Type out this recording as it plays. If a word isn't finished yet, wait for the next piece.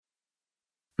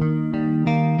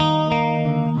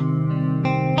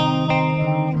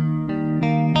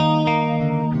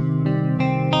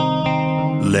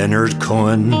Leonard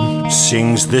Cohen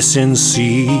sings this in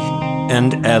C,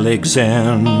 and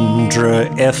Alexandra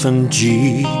F and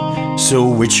G. So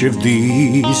which of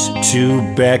these two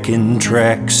backing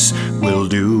tracks will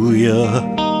do ya?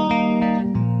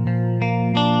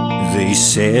 They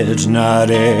said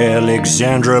not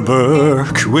Alexandra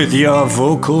Burke, with your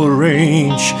vocal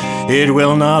range it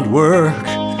will not work,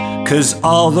 'cause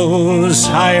all those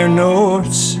higher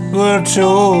notes will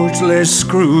totally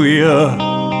screw ya.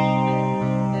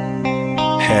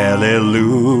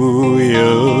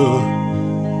 Hallelujah,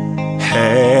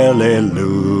 hallelujah,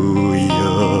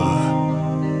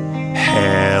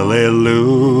 hallelujah,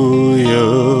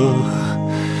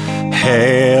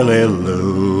 hallelujah,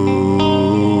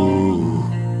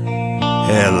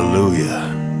 hallelujah.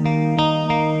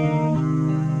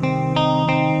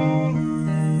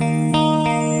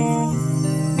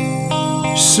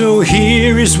 So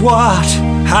here is what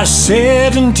I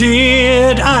said and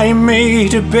did. I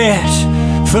made a bet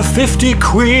for 50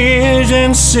 quid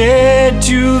and said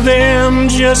to them,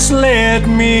 just let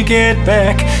me get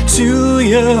back to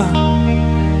you.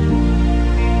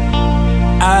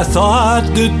 I thought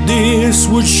that this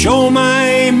would show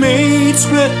my mates,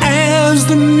 but as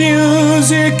the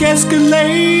music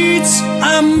escalates,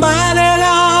 I'm biting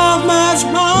off much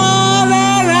more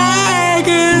than I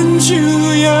can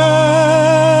chew you.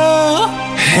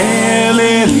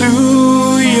 Hallelujah,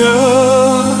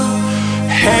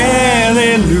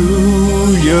 hallelujah,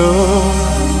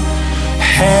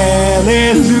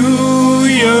 hallelujah,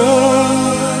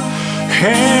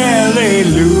 hallelujah.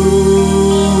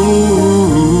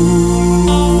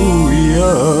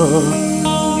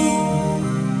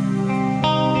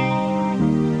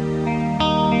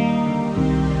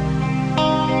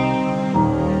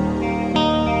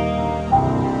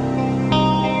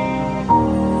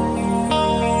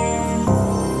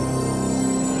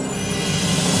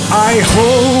 I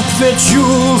hope that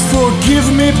you'll forgive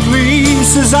me,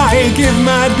 please, as I give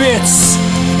my bits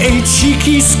a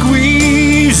cheeky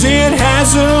squeeze. It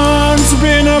hasn't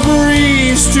been a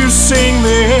breeze to sing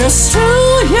this to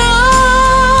ya.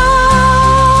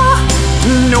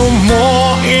 No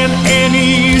more in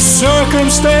any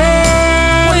circumstance.